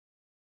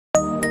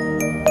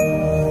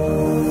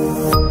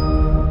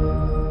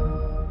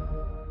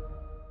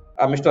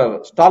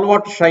Mr.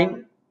 Stalwart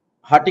Shine,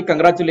 hearty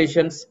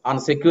congratulations on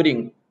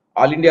securing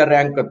All India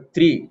rank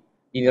 3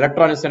 in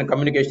Electronics and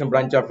Communication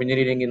branch of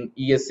Engineering in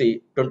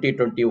ESE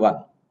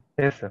 2021.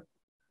 Yes, sir.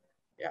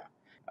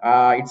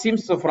 Yeah. It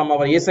seems from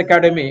our ESE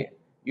Academy,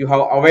 you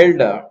have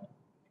availed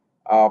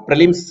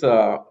prelims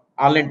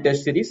online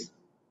test series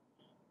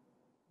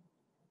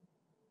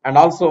and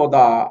also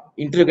the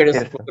Yes,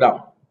 sir.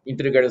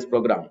 interview guidance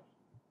program.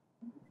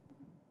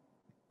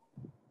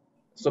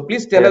 So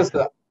please tell Yes, us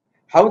sir.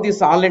 how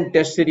this online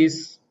test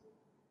series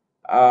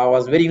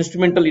was very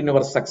instrumental in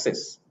your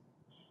success.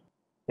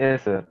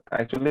 Yes, sir.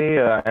 Actually,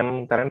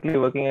 I'm currently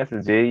working as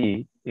a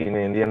JE in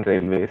Indian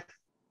Railways,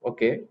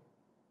 Okay.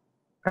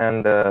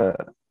 and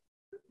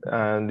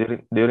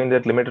during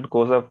that limited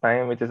course of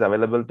time which is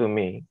available to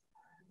me,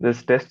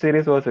 this test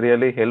series was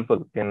really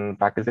helpful in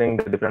practicing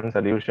the different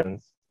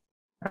solutions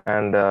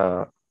and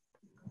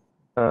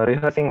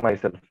rehearsing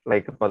myself.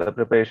 Like for the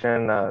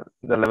preparation,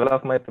 the level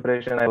of my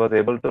preparation, I was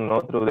able to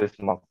know through this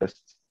mock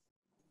tests.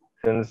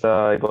 Since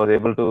it was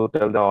able to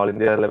tell the all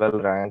India level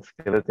ranks,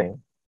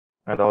 everything,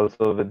 and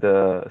also with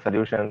the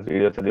solutions,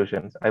 video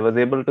solutions, I was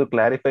able to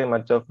clarify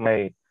much of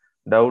my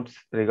doubts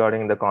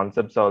regarding the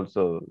concepts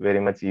also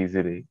very much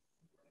easily.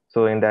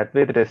 So in that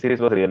way, the test series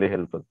was really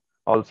helpful.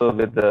 Also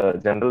with the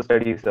general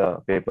studies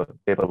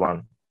paper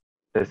one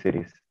test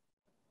series,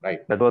 Right.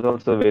 that was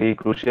also very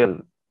crucial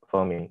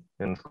for me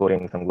in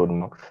scoring some good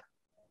marks.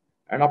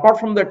 And apart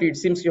from that, it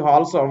seems you have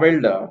also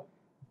availed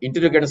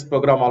interview guidance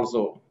program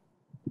also.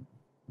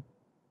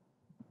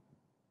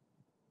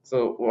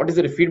 So what is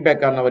the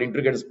feedback on our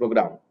interview guidance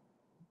program?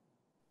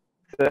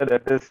 So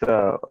that is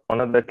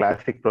one of the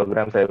classic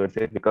programs, I would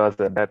say, because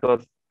that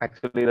was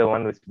actually the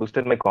one which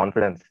boosted my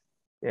confidence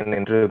in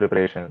interview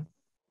preparation,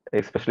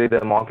 especially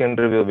the mock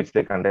interview which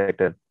they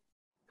conducted.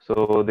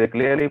 So they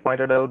clearly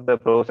pointed out the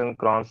pros and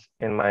cons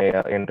in my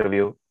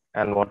interview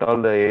and what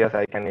all the areas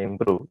I can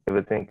improve,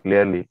 everything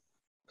clearly.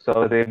 So I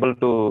was able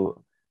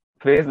to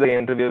face the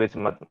interview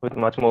with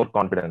much more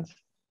confidence.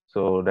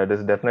 So that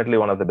is definitely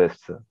one of the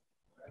best, sir.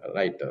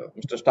 Right.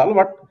 Mr.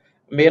 Stalwart,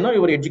 may I know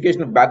your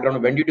educational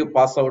background? When did you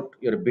pass out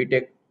your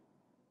BTech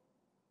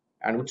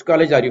and which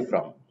college are you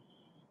from?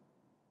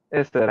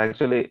 Yes, sir.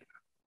 Actually,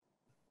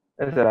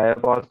 yes, sir. I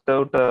passed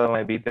out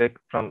my BTech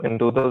from in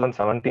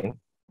 2017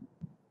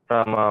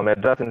 from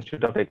Madras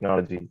Institute of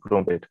Technology,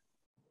 Chromepet.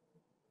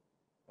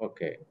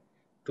 Okay.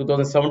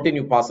 2017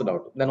 you passed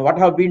out. Then what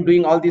have been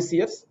doing all these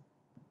years?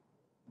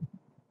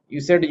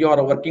 You said you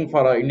are working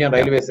for Indian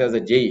Yeah. Railways as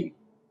a JE.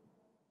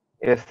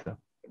 Yes, sir.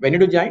 When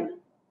did you join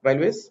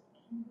Railways?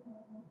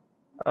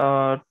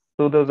 Uh,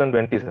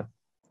 2020, sir.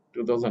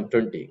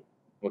 2020.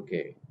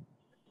 Okay.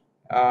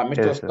 Mr.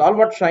 Yes, sir.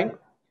 Stalwart Shine,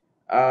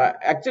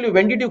 actually,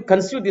 when did you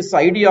conceive this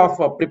idea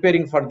of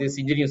preparing for this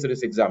engineering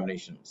service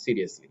examination?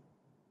 Seriously.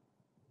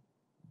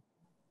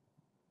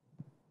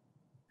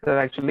 Sir,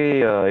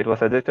 actually, it was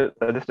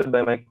suggested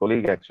by my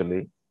colleague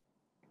actually,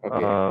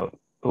 Okay. uh,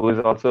 who is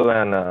also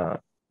an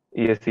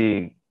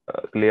ESE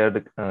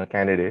cleared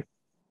candidate.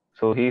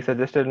 So he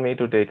suggested me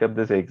to take up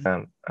this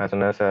exam as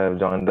soon as I have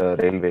joined the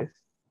railways.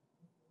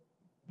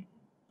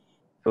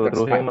 So That's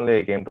through fine. him only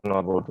I came to know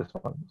about this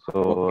one. So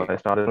Okay. I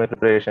started my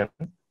preparation.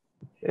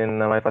 In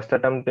my first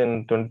attempt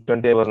in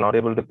 2020, I was not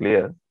able to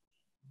clear.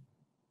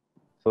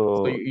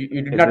 So So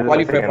you did this not is my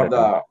qualify second for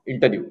attempt. the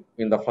interview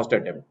in the first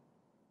attempt.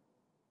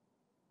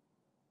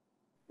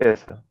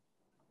 Yes, sir.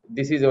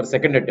 This is your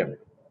second attempt.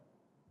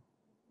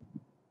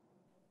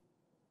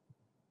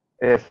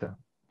 Yes, sir.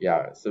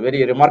 Yeah, it's a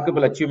very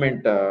remarkable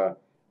achievement,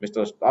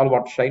 Mr.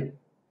 Stalwart Shine,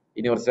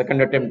 in your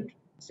second attempt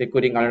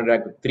securing under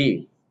rank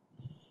 3.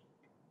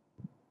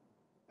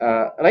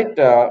 Right,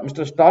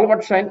 Mr.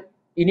 Stalwart Shine,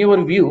 in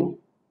your view,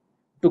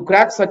 to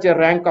crack such a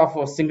rank of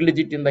a single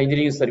digit in the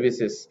engineering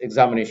services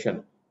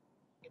examination,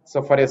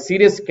 so for a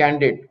serious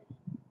candidate,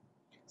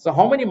 so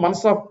how many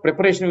months of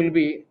preparation will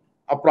be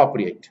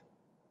appropriate?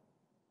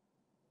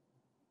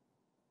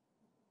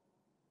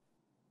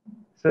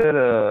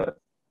 Sir,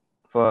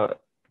 for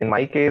in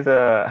my case,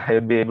 I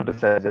would be able to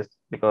suggest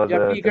because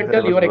Yeah, you since can I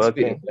tell was your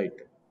experience, working,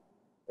 right?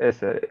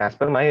 yes, as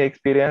per my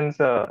experience,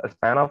 a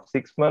span of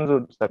 6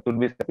 months would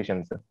be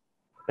sufficient, sir.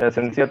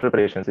 Sincere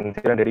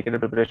and dedicated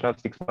preparation of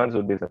 6 months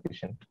would be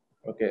sufficient.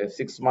 Okay,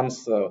 6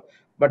 months.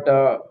 But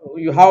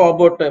you have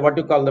about what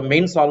you call the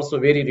mains also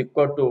very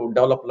required to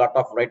develop a lot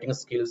of writing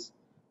skills,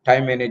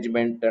 time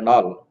management, and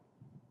all.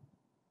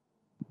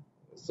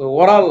 So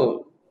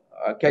overall,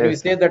 can we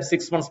Yes, say sir. that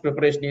 6 months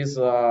preparation is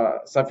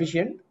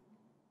sufficient?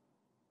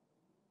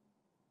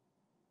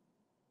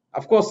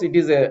 Of course, it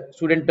is a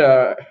student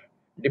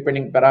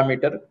depending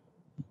parameter.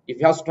 If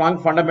you have strong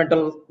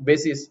fundamental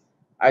basis,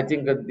 I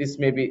think this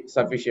may be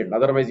sufficient.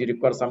 Otherwise, you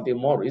require something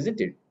more, isn't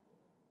it?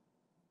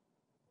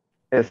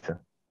 Yes, sir.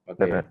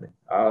 Okay. Definitely.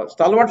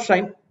 Stalwart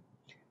Shine,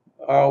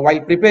 while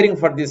preparing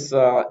for this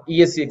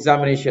ESE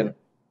examination,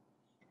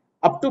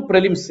 up to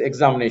prelims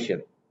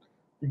examination,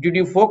 did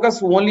you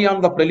focus only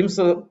on the prelims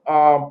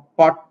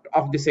part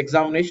of this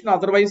examination?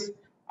 Otherwise,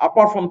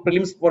 apart from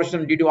prelims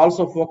portion, did you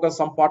also focus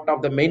some part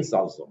of the mains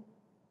also?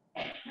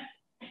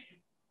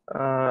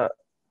 Uh,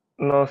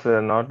 no,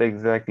 sir, not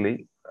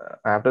exactly.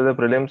 After the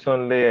prelims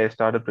only, I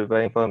started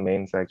preparing for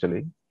mains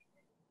actually,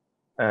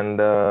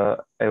 and I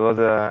was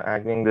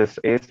having this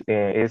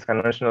ACE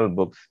conventional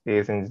books,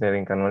 ACE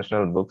engineering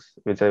conventional books,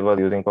 which I was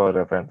using for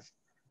reference,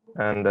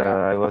 and Yeah.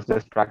 I was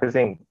just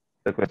practicing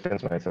the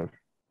questions myself.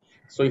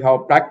 So you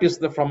have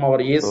practiced from our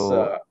ES,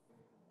 So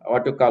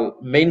what you call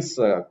mains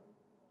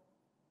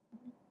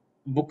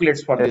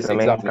booklets for yes, this the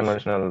mains examination,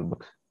 conventional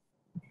books.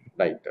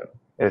 right?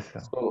 Yes,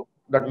 sir. So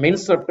that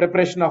means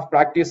preparation of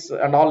practice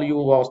and all you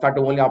start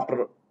only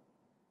after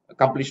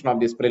completion of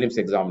this prelims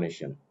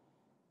examination.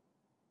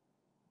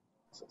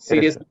 Yes, sir.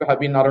 Seriously, have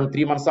been around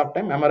 3 months of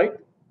time. Am I right?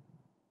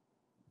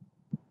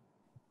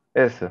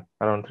 Yes, sir.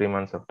 Around 3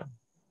 months of time.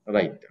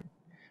 Right.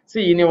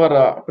 See, in your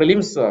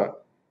prelims,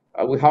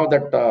 we have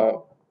that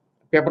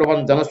paper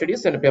one general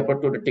studies and paper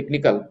two the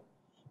technical.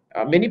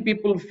 Many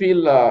people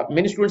feel,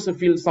 many students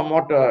feel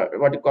somewhat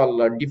what you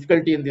call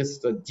difficulty in this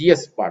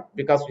GS part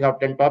because we have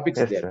 10 topics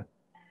Yes, there. sir.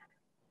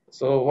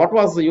 So, what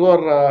was your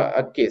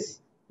case?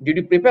 Did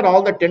you prepare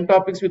all the 10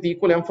 topics with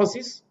equal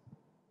emphasis?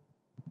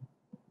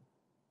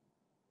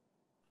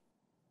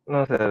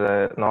 No,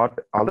 sir. Not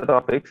all the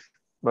topics,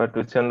 but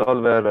which and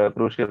all were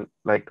crucial.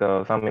 Like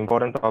some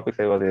important topics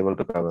I was able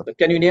to cover. So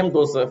can you name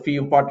those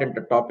few important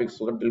topics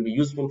so that will be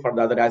useful for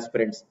the other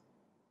aspirants?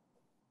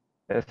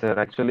 Yes, sir.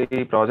 Actually,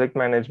 project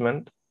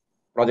management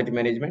Project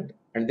management,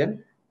 and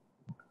then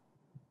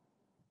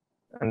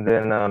and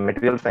then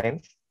material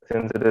science,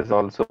 since it is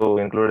also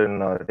included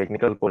in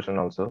technical portion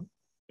also.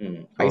 So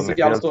ICT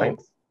material also,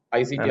 science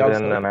ICT and then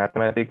also, right?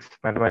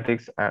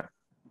 mathematics.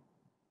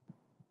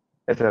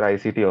 Yes, sir.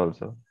 ICT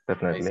also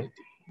definitely. ICT.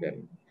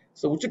 Then,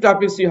 so which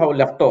topics you have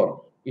left over,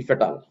 if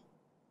at all?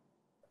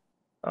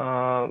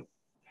 Uh,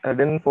 I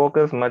didn't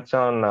focus much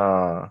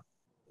on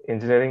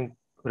engineering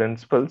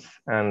principles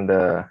and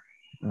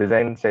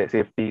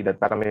safety, that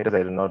parameters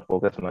I did not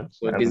focus much.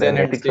 So And design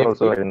then and ethics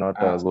also I safety, did not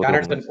go through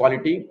standards much. and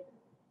quality,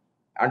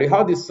 and you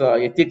have this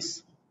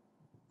ethics,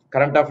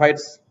 current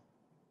affairs.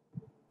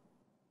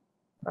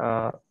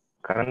 Uh,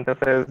 Current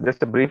affairs,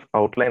 just a brief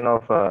outline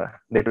of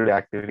day-to-day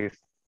activities,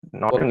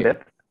 not in Okay,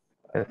 depth.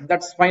 Yes.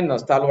 that's fine.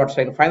 Stalwart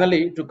Shine.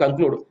 Finally, to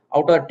conclude,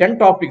 out of 10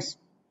 topics,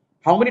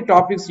 how many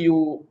topics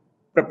you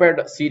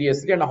prepared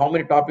seriously and how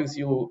many topics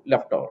you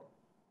left out?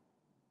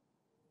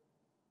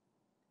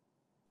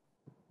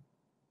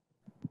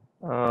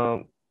 Uh,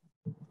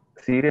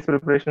 Serious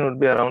preparation would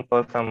be around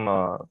for some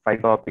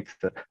 5 topics.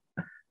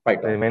 Five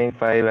topics, Remaining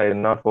 5, I did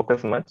not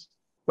focus much,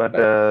 but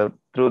right?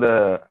 through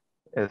the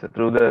yes,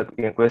 through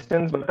the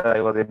questions, but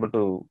I was able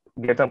to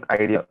get some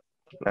idea,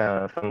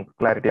 some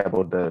clarity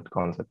about the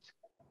concepts.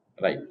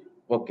 Right.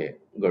 Okay,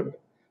 good.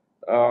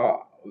 Uh,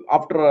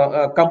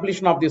 After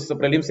completion of this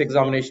prelims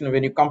examination,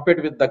 when you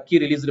compared with the key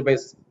released by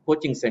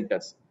coaching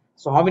centers,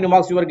 so how many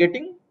marks you are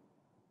getting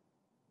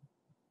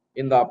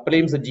in the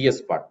prelims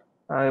GS part?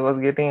 I was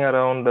getting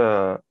around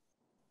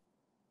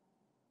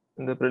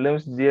in the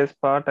prelims GS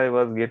part. I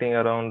was getting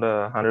around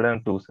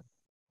 102. Sir.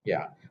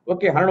 Yeah.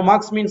 Okay, 100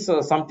 marks means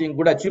something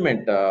good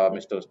achievement,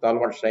 Mr.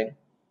 Stalwart Shine.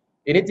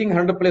 Anything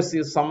 100 plus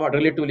is somewhat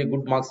relatively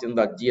good marks in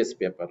the GS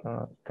paper.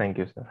 Thank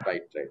you, sir.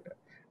 Right, right.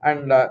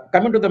 And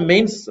coming to the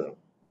mains,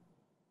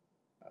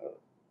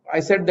 I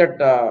said that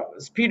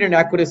speed and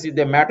accuracy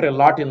they matter a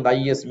lot in the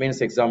IES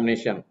mains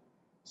examination.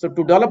 So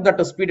to develop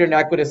that speed and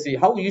accuracy,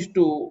 how you used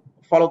to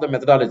follow the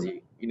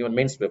methodology in your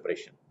mains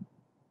preparation?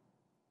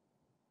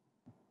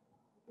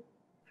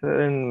 So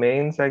in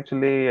mains,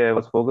 actually, I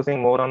was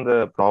focusing more on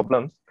the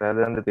problems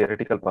rather than the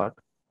theoretical part,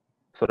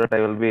 so that I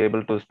will be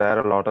able to spare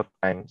a lot of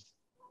time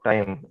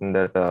in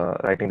that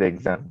writing the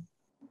exam.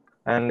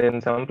 And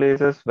in some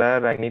places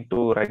where I need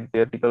to write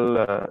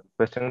theoretical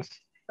questions,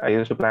 I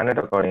used to plan it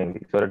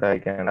accordingly, so that I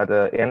can at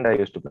the end I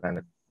used to plan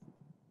it.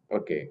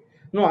 Okay.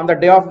 No, on the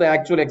day of the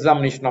actual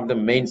examination of the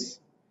mains,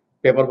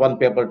 paper one,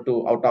 paper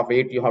two, out of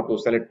eight, you have to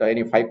select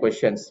any five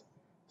questions.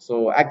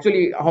 So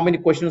actually, how many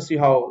questions you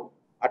have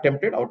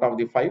attempted out of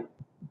the five?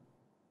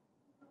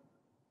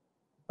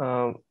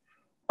 Uh,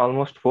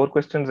 Almost 4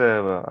 questions I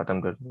have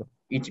attempted.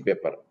 Each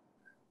paper.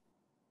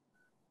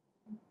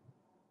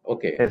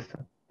 Okay. Yes,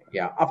 sir.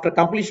 Yeah. After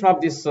completion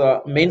of this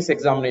mains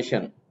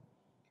examination,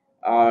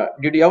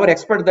 did you ever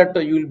expect that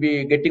you will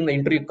be getting the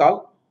interview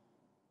call?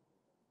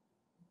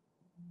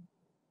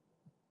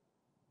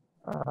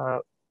 Uh,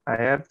 I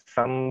had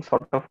some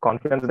sort of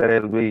confidence that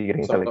I'll be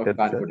getting Sort of selected,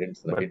 sir,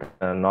 confidence, but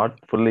right? not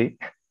fully.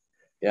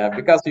 Yeah,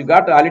 because you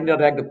got all India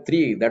rank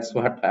three. That's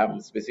what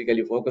I'm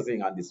specifically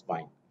focusing on this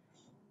point,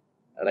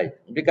 right?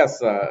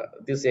 Because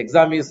this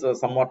exam is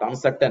somewhat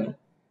uncertain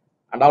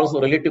and also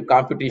relative Yes,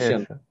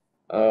 competition. sir.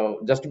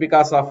 Just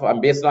because of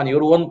based on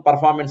your own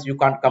performance, you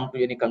can't come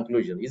to any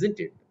conclusion, isn't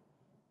it?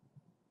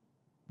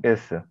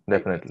 Yes, sir. Right.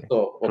 Definitely.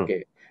 So, True.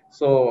 okay.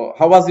 So,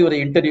 how was your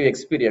interview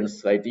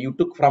experience? Right. You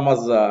took from us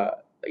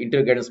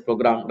interview guidance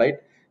program, right?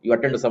 You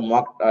attended some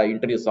mock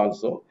interviews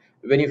also.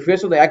 When you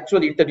faced the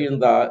actual interview in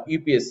the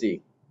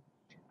UPSC,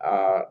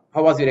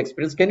 how was your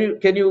experience?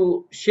 Can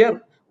you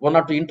share one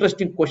or two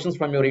interesting questions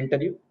from your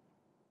interview?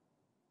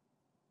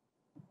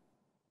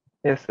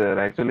 Yes, sir.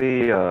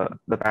 Actually,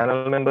 the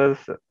panel members,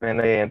 when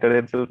I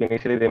entered itself,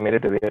 initially they made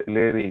it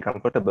really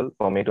comfortable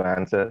for me to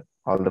answer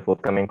all the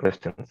forthcoming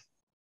questions.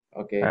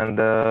 Okay. And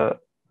the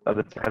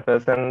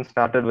chairperson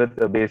started with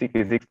the basic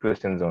physics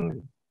questions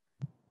only.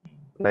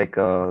 Like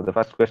the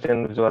first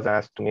question which was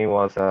asked to me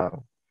was,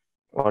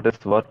 what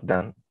is work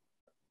done?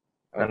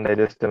 And I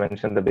Okay. just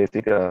mentioned the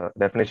basic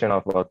definition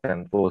of work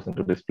and force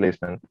into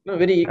displacement. No,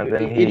 very And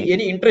then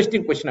any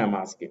interesting question I'm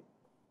asking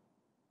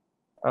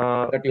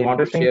that you want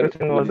to interesting share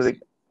question with was, this.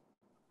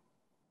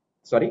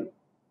 Sorry.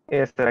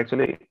 yes, sir,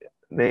 actually,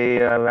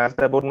 they asked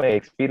about my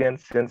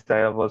experience since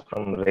I was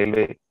from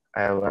railway.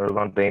 I have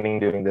undergone training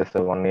during this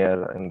 1 year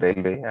in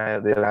railway.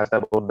 They asked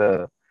about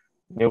the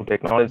new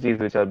technologies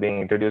which are being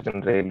introduced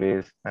in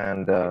railways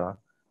and Okay.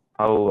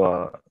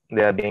 how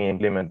they are being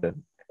implemented.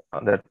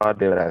 That part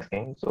they were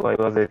asking. So I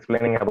was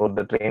explaining about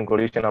the train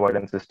collision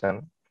avoidance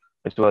system,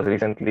 which was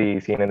recently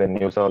seen in the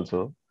news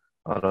also.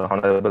 Our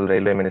Honorable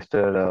Railway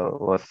Minister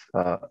was,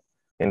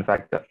 in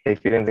fact,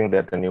 experiencing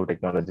that new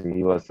technology.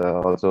 He was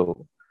also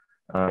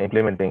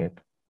implementing it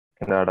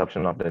in the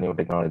adoption of the new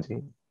technology.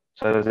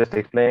 So I was just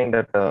explaining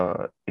that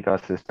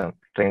TICAS system,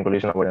 train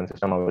collision avoidance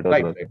system, how it was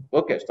Right. Right. working.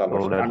 Okay.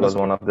 Stalwart So Shine. that was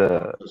one Understood.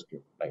 of the,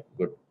 Understood. Right.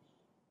 Good.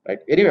 Right.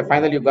 Anyway,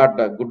 finally you got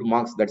good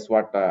marks. That's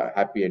what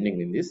happy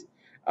ending in this.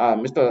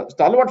 Mr.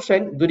 Stalwart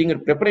Shine, during your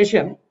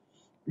preparation,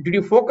 did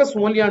you focus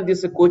only on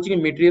this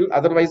coaching material?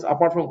 Otherwise,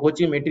 apart from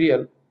coaching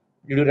material,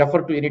 did you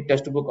refer to any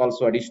textbook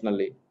also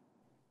additionally?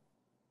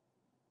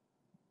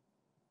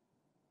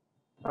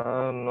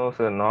 no,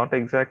 sir, not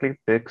exactly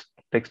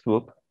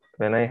textbook.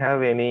 When I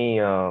have any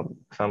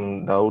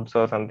some doubts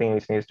or something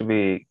which needs to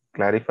be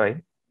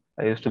clarified,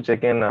 I used to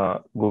check in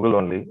Google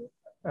only,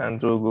 and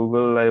through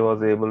Google I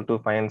was able to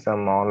find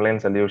some online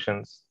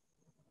solutions.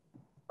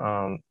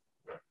 Um,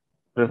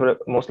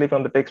 mostly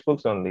from the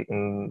textbooks only.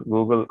 In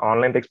Google,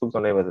 online textbooks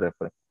only I was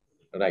referring.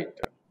 Right.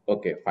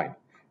 Okay. Fine.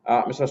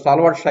 Mr.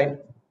 Stalwart Shine,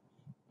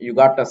 you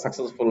got a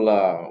successful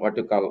what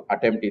you call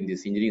attempt in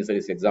this engineering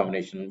service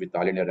examination with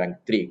all India rank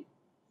 3.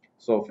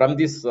 So from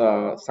this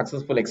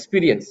successful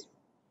experience,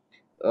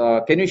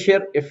 can you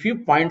share a few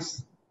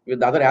points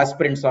with other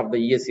aspirants of the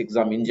ESE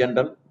exam in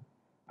general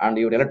and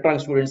your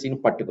electronic students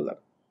in particular?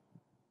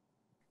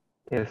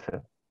 Yes,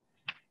 sir.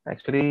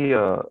 Actually,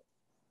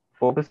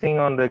 focusing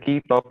on the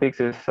key topics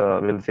is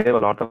will save a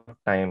lot of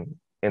time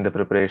in the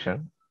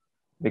preparation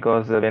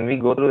because when we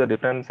go through the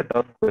different set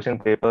of question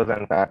papers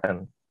and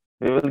pattern,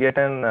 we will get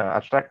an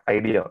abstract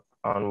idea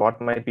on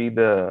what might be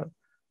the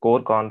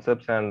core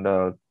concepts and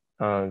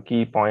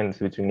key points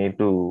which we need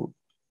to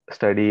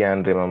study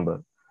and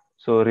remember.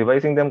 So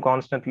revising them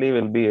constantly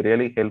will be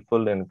really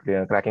helpful in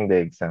cracking the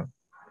exam.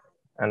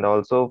 And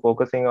also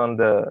focusing on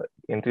the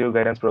interview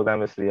guidance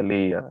program is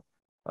really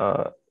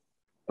uh,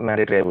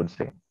 mandatory, I would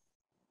say,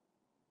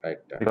 Right.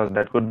 because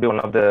that could be one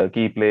of the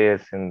key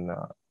players in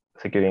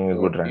securing a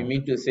So good you rank.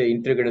 mean to say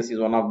integritous is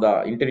one of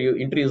the interview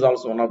interview is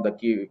also one of the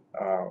key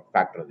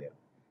factor there.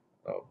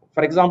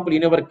 For example,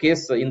 in our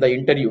case in the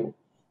interview,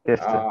 Yes,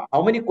 sir.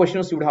 how many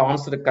questions you would have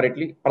answered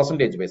correctly,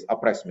 percentage wise,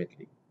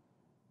 approximately?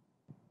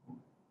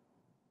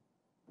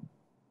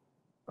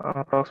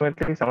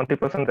 Approximately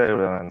 70% I would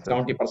have answered,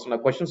 sir. 70%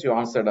 of questions you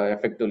answered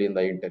effectively in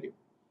the interview.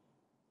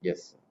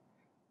 Yes.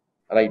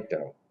 Right.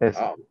 Yes.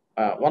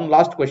 One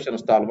last question,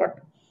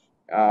 Stalwart.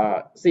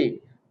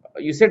 See,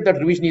 you said that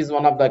revision is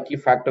one of the key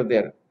factor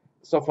there.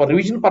 So for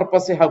revision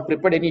purpose, you have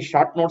prepared any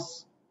short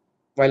notes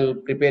while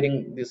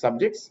preparing the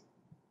subjects?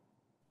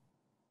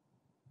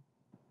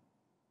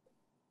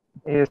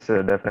 Yes,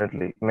 sir,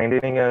 definitely.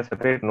 Maintaining a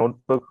separate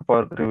notebook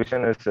for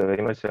revision is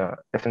very much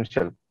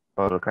essential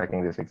for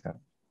cracking this exam.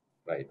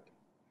 Right.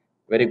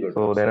 Very good.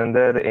 So then So, and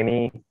there,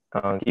 any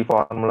key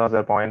formulas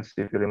or points,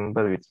 if you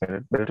remember, it's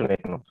better to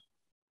make notes.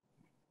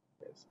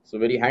 yes. So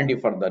very handy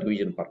for the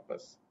revision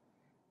purpose.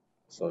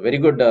 So very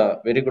good,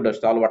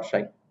 Stalwart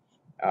Shine.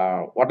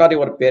 What are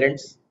your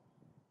parents?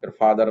 Your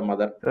father,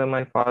 mother? So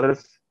my father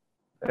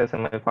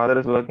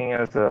is working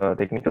as a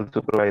technical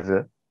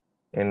supervisor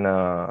in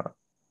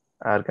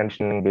air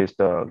conditioning based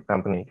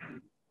company,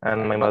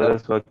 and my Mother?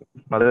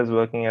 mother is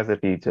working as a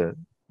teacher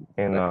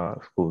in Very,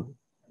 school.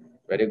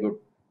 very good.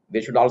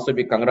 They should also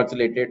be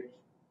congratulated.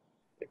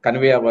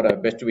 Convey our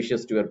best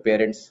wishes to your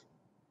parents.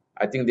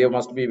 I think they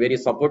must be very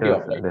supportive Sure,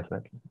 of sir, life.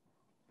 definitely.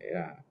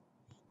 Yeah.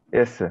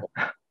 Yes, sir.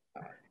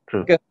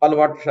 True. Okay,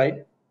 Stalwart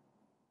Shine.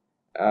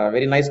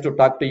 Very nice to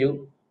talk to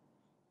you.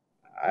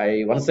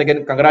 I once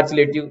again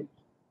congratulate you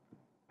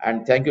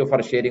and thank you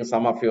for sharing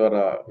some of your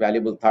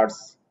valuable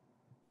thoughts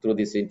through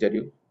this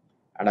interview.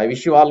 And I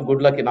wish you all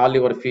good luck in all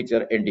your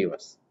future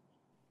endeavors.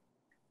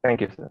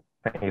 Thank you, sir.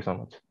 Thank you so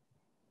much.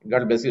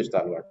 God bless you,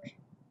 Stalwart.